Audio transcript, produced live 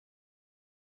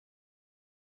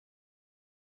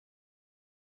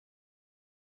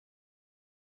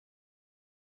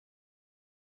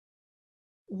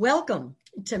Welcome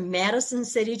to Madison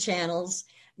City Channel's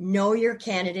Know Your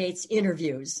Candidates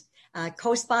interviews,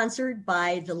 co-sponsored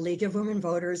by the League of Women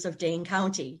Voters of Dane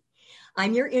County.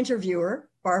 I'm your interviewer,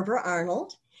 Barbara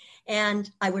Arnold,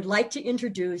 and I would like to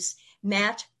introduce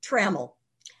Matt Tramel,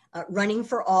 running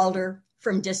for Alder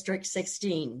from District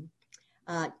 16.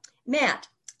 Matt,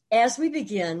 as we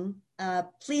begin,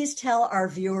 please tell our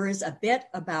viewers a bit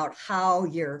about how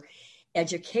your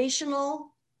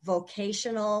educational,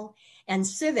 vocational, and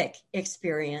civic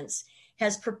experience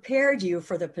has prepared you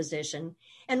for the position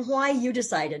and why you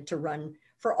decided to run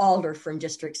for Alder from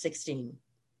District 16.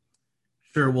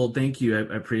 Sure. Well, thank you.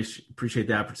 I appreciate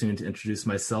the opportunity to introduce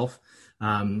myself.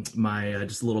 My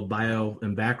just a little bio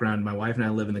and background. My wife and I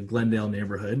live in the Glendale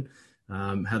neighborhood.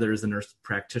 Heather is a nurse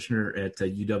practitioner at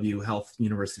UW Health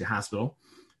University Hospital.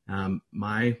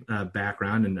 My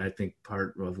background, and I think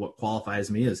part of what qualifies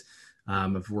me, is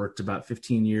I've worked about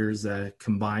 15 years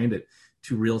combined at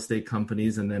 2 real estate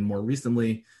companies, and then more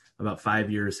recently, about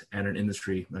 5 years at an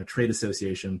industry trade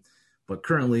association. But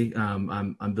currently,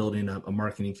 I'm building a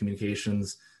marketing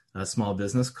communications small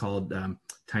business called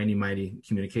Tiny Mighty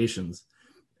Communications.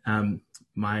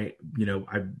 I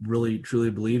really truly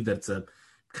believe that's a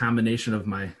combination of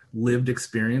my lived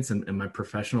experience and my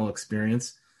professional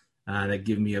experience that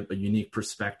give me a unique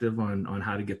perspective on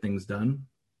how to get things done.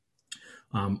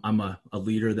 I'm a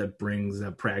leader that brings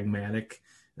pragmatic,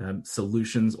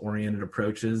 solutions-oriented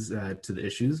approaches to the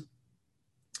issues.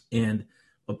 And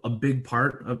a big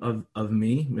part of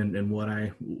me and what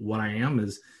I am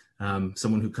is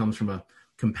someone who comes from a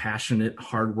compassionate,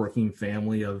 hardworking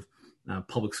family of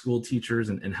public school teachers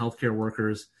and healthcare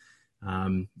workers.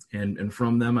 And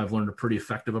from them, I've learned a pretty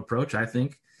effective approach, I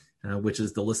think, which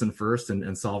is to listen first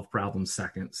and solve problems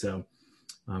second. So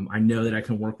I know that I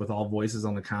can work with all voices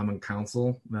on the Common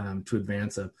Council to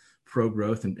advance a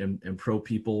pro-growth and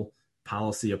pro-people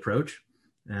policy approach.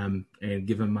 And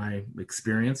given my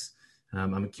experience,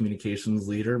 I'm a communications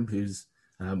leader who's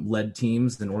led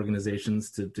teams and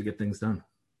organizations to get things done.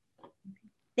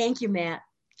 Thank you, Matt.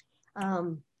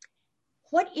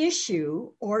 What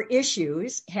issue or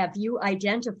issues have you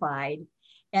identified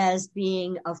as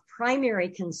being of primary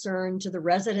concern to the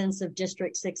residents of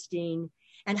District 16,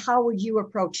 and how would you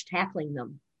approach tackling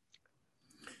them?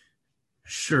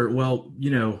 Sure. Well,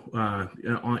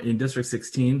 in District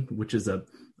 16, which is a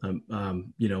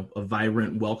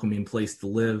vibrant, welcoming place to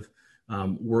live,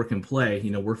 work, and play,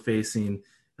 we're facing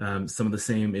some of the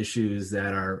same issues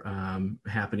that are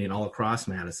happening all across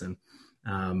Madison.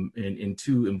 And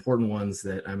 2 important ones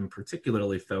that I'm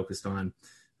particularly focused on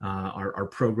are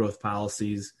pro-growth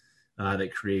policies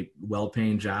that create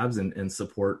well-paying jobs and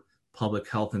support public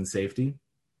health and safety,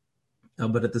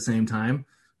 but at the same time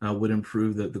would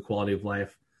improve the quality of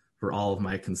life for all of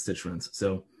my constituents.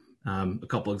 So a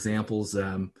couple examples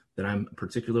that I'm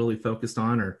particularly focused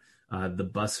on are the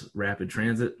bus rapid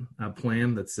transit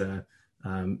plan that's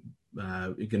going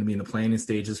to be in the planning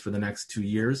stages for the next 2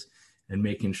 years, and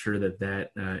making sure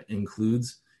that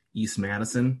includes East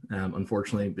Madison.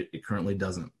 Unfortunately, it currently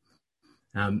doesn't.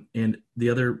 And the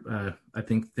other, I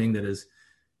think, thing that is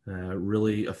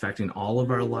really affecting all of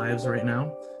our lives right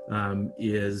now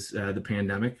is the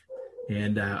pandemic.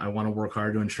 And I want to work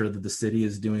hard to ensure that the city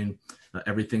is doing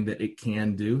everything that it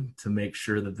can do to make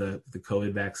sure that the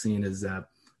COVID vaccine is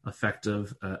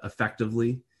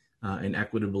effectively and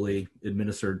equitably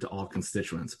administered to all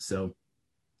constituents. So,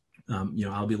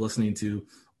 I'll be listening to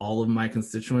all of my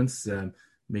constituents,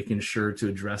 making sure to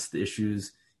address the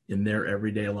issues in their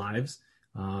everyday lives.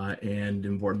 And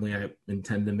importantly, I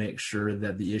intend to make sure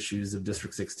that the issues of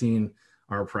District 16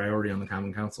 are a priority on the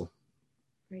Common Council.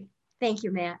 Great. Thank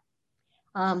you, Matt.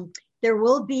 There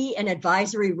will be an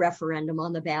advisory referendum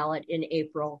on the ballot in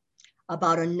April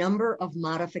about a number of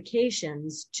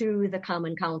modifications to the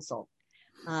Common Council,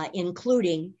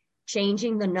 including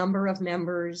changing the number of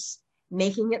members,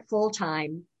 making it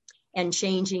full-time, and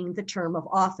changing the term of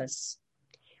office.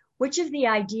 Which of the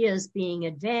ideas being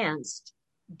advanced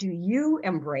do you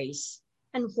embrace,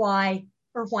 and why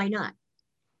or why not?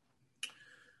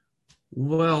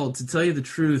 Well, to tell you the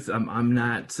truth, I'm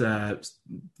not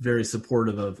very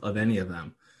supportive of any of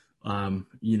them.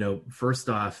 First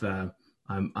off,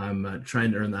 I'm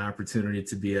trying to earn the opportunity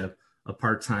to be a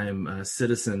part-time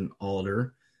citizen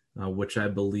alder, which I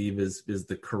believe is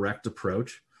the correct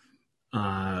approach.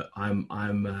 I'm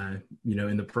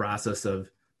in the process of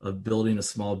building a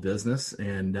small business,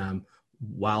 and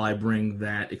while I bring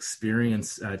that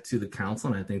experience to the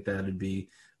council, and I think that would be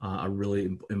a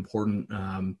really important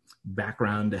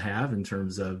background to have in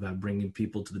terms of bringing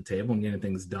people to the table and getting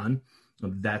things done.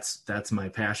 That's my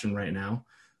passion right now.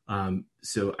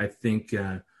 So I think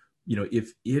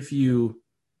if you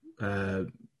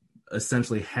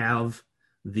essentially have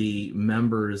the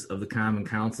members of the Common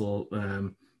Council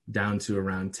down to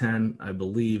around 10, I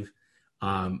believe,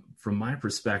 from my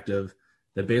perspective,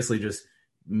 that basically just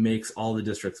makes all the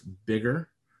districts bigger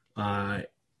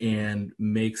and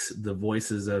makes the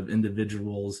voices of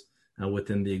individuals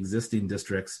within the existing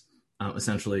districts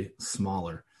essentially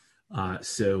smaller.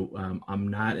 So I'm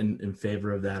not in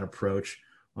favor of that approach.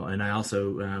 And I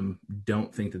also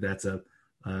don't think that that's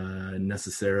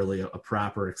necessarily a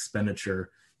proper expenditure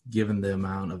given the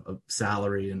amount of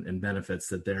salary and benefits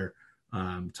that they're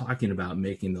talking about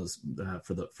making those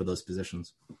for those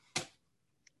positions.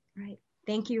 Right.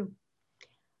 Thank you.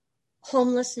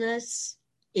 Homelessness,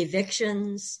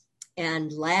 evictions,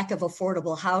 and lack of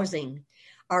affordable housing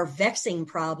are vexing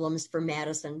problems for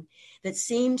Madison that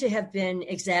seem to have been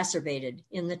exacerbated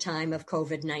in the time of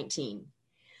COVID-19.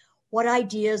 What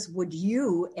ideas would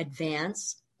you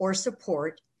advance or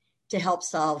support to help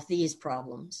solve these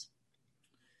problems?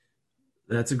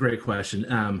 That's a great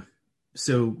question.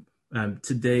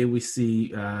 Today we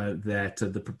see that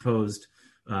the proposed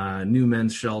new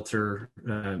men's shelter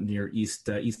near East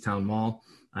Town Mall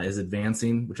is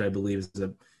advancing, which I believe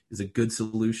is a good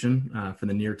solution for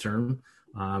the near term,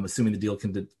 assuming the deal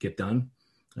can get done.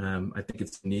 I think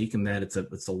it's unique in that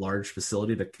it's a large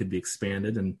facility that could be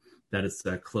expanded, and that it's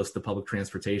close to public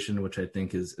transportation, which I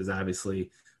think is obviously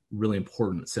really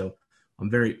important. So I'm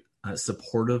very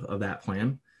supportive of that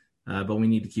plan, but we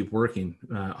need to keep working.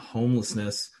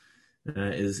 Homelessness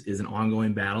is an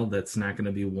ongoing battle that's not going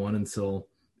to be won until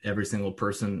every single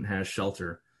person has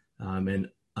shelter.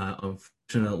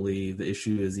 Unfortunately, the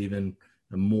issue is even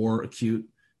more acute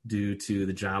due to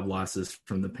the job losses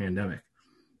from the pandemic.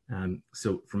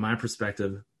 So from my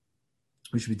perspective,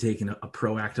 we should be taking a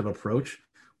proactive approach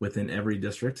within every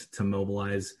district to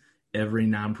mobilize every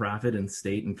nonprofit and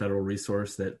state and federal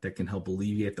resource that can help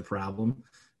alleviate the problem,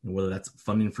 and whether that's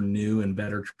funding for new and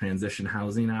better transition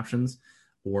housing options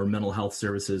or mental health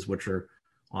services, which are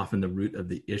often the root of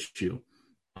the issue.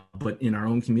 But in our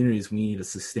own communities, we need a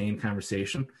sustained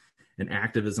conversation and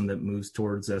activism that moves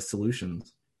towards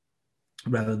solutions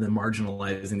rather than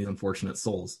marginalizing these unfortunate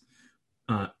souls.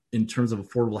 In terms of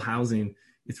affordable housing,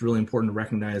 it's really important to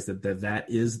recognize that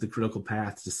is the critical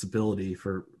path to stability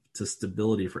for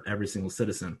every single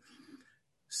citizen.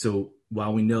 So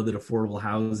while we know that affordable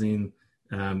housing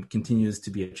continues to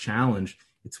be a challenge,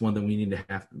 it's one that we need to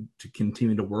have to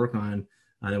continue to work on,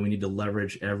 and we need to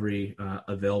leverage every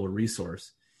available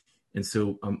resource. And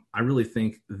so I really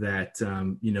think that,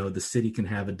 the city can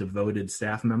have a devoted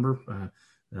staff member,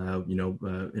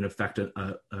 in effect,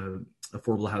 a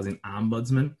affordable housing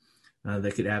ombudsman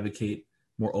that could advocate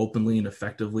more openly and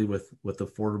effectively with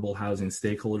affordable housing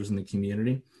stakeholders in the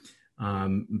community,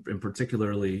 and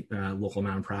particularly local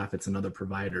nonprofits and other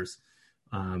providers.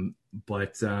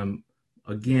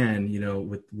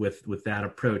 Again, with that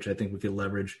approach, I think we could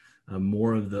leverage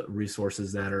more of the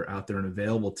resources that are out there and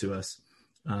available to us,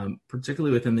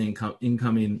 particularly within the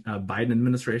incoming Biden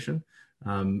administration.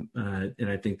 And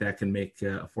I think that can make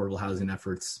affordable housing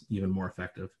efforts even more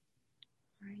effective.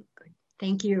 All right, good.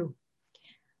 Thank you.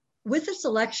 With the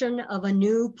selection of a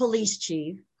new police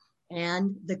chief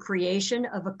and the creation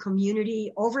of a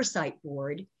community oversight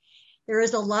board, there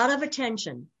is a lot of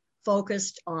attention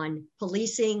focused on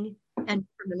policing and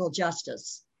criminal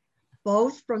justice,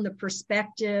 both from the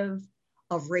perspective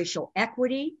of racial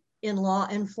equity in law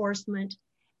enforcement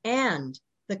and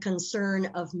the concern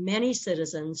of many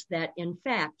citizens that, in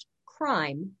fact,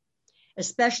 crime,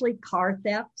 especially car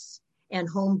thefts and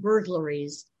home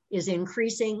burglaries, is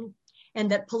increasing,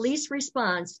 and that police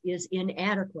response is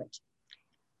inadequate.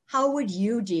 How would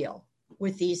you deal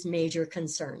with these major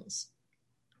concerns?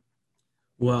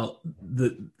 Well,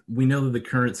 we know that the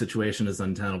current situation is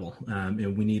untenable,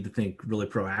 and we need to think really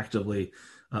proactively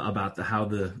about how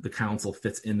the council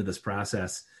fits into this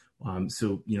process.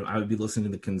 So, I would be listening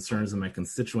to the concerns of my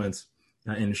constituents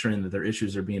and ensuring that their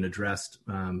issues are being addressed,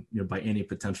 by any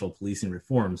potential policing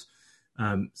reforms.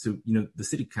 So, the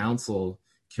city council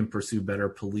can pursue better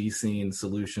policing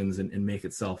solutions and make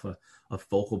itself a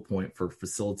focal point for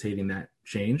facilitating that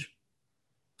change.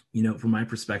 From my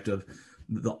perspective,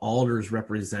 the alders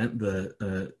represent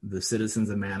the citizens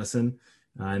of Madison,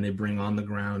 and they bring on the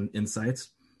ground insights.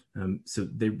 So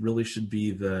they really should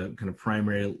be the kind of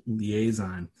primary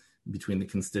liaison between the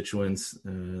constituents,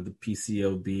 the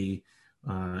PCOB,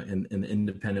 and the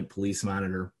independent police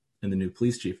monitor and the new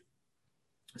police chief.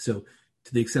 So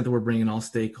to the extent that we're bringing all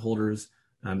stakeholders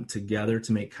together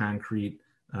to make concrete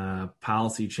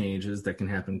policy changes that can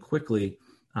happen quickly,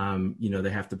 they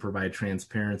have to provide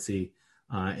transparency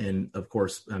and of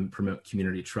course, promote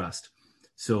community trust.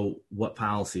 So what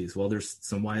policies? Well, there's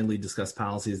some widely discussed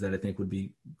policies that I think would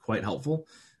be quite helpful.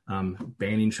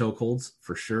 Banning chokeholds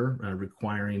for sure,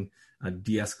 requiring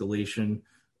de-escalation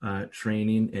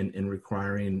training and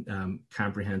requiring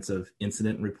comprehensive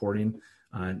incident reporting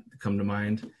come to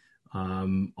mind.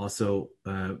 Also,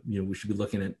 we should be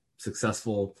looking at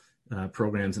successful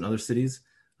programs in other cities,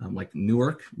 like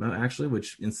Newark, actually,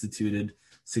 which instituted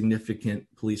significant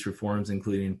police reforms,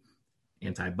 including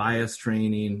anti-bias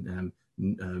training,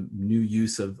 new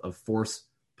use of force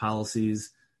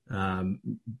policies,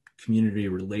 community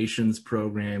relations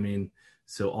programming.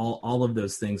 So all of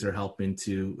those things are helping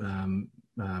to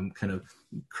kind of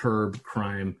curb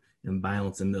crime and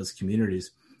violence in those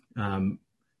communities.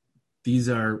 These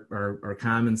are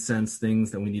common sense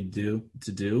things that we need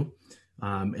to do,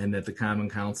 and that the Common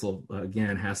Council,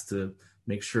 again, has to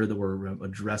make sure that we're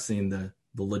addressing the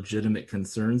legitimate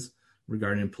concerns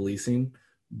regarding policing,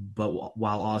 but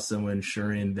while also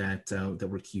ensuring that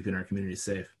we're keeping our community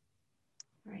safe.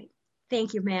 Right.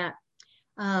 Thank you, Matt.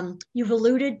 You've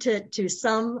alluded to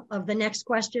some of the next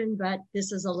question, but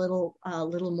this is a little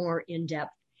more in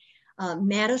depth.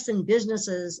 Madison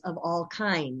businesses of all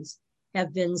kinds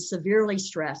have been severely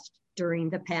stressed during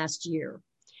the past year.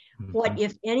 Mm-hmm. What,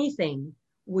 if anything,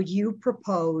 would you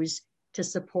propose to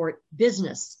support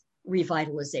business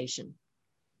revitalization?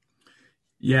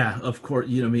 Yeah, of course.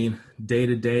 Day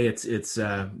to day,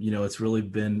 it's really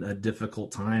been a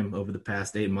difficult time over the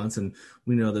past 8 months, and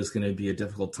we know there's going to be a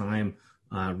difficult time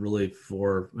really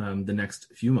for the next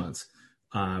few months.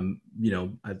 I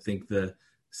think the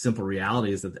simple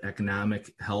reality is that the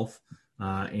economic health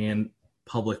and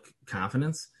public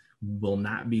confidence will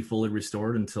not be fully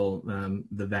restored until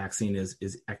the vaccine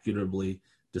is equitably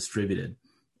distributed.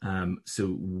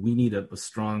 So we need a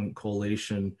strong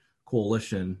coalition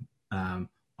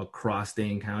across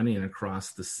Dane County and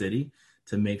across the city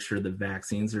to make sure that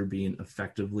vaccines are being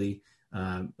effectively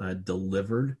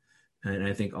delivered. And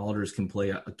I think alders can play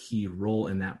a key role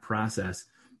in that process.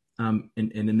 And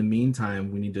in the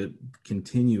meantime, we need to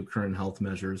continue current health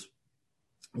measures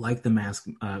like the mask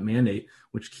mandate,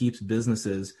 which keeps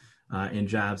businesses and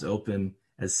jobs open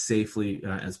as safely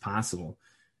as possible.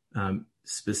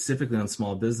 Specifically on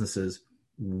small businesses,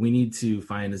 we need to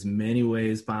find as many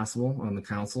ways possible on the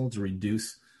council to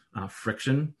reduce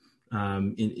friction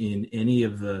in any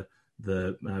of the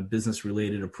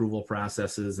business-related approval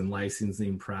processes and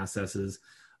licensing processes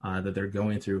that they're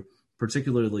going through,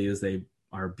 particularly as they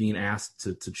are being asked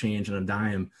to change on a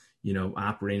dime,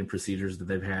 operating procedures that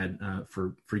they've had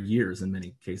for years in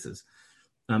many cases.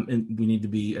 And we need to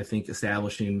be, I think,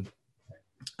 establishing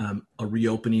a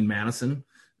reopening Madison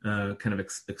kind of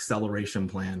acceleration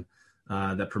plan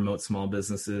that promotes small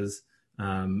businesses,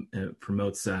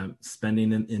 promotes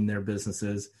spending in their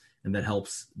businesses, and that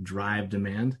helps drive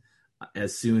demand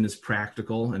as soon as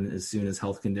practical and as soon as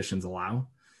health conditions allow.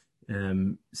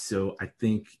 So I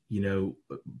think,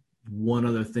 one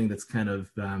other thing that's kind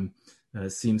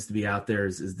of seems to be out there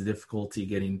is the difficulty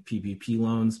getting PPP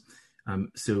loans.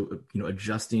 So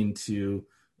adjusting to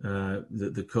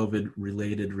the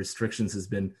COVID-related restrictions has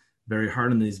been very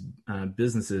hard on these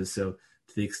businesses. So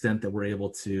to the extent that we're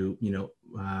able to,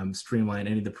 streamline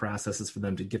any of the processes for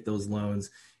them to get those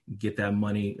loans, get that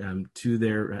money to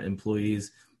their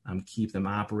employees, keep them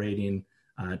operating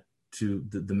to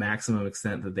the maximum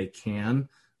extent that they can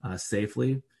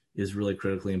safely, is really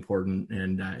critically important,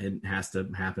 and it has to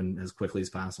happen as quickly as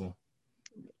possible.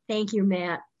 Thank you,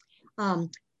 Matt.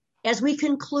 As we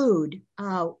conclude,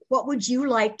 what would you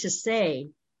like to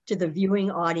say to the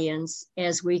viewing audience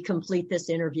as we complete this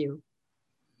interview?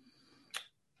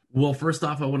 Well, first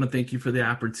off, I want to thank you for the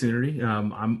opportunity.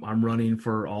 I'm running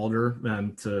for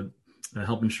alder to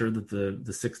help ensure that the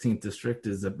 16th district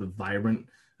is a vibrant,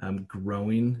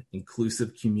 growing,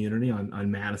 inclusive community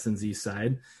on Madison's east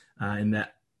side, and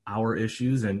that our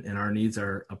issues and our needs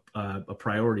are a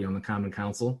priority on the Common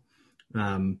Council.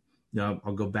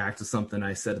 I'll go back to something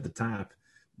I said at the top.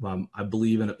 I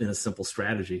believe in a simple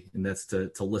strategy, and that's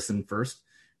to listen first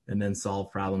and then solve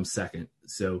problems second.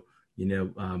 So,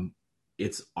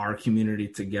 it's our community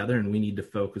together, and we need to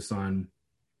focus on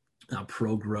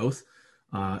pro-growth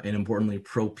and, importantly,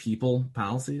 pro-people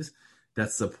policies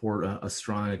that support a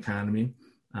strong economy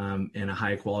and a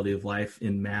high quality of life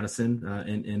in Madison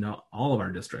and in all of our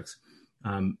districts.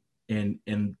 And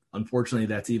unfortunately,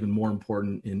 that's even more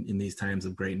important in these times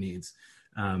of great needs.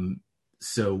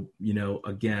 So,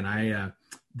 again,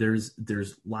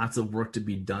 there's lots of work to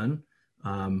be done.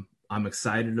 I'm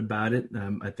excited about it.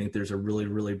 I think there's a really,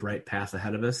 really bright path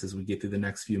ahead of us as we get through the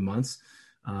next few months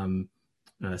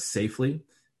safely.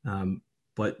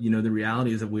 But, the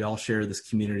reality is that we all share this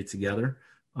community together,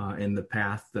 and the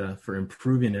path for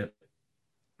improving it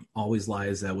always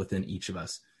lies within each of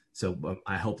us. So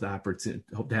I hope to have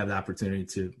the opportunity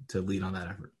to lead on that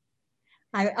effort.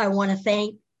 I want to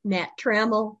thank Matt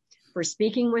Tramel for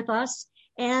speaking with us,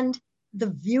 and the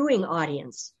viewing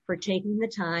audience for taking the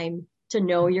time to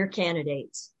know your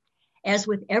candidates. As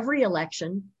with every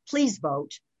election, please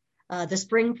vote. The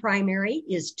spring primary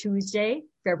is Tuesday,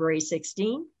 February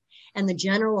 16th, and the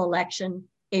general election,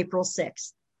 April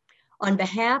 6th. On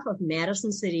behalf of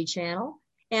Madison City Channel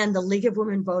and the League of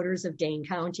Women Voters of Dane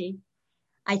County,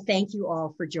 I thank you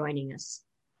all for joining us.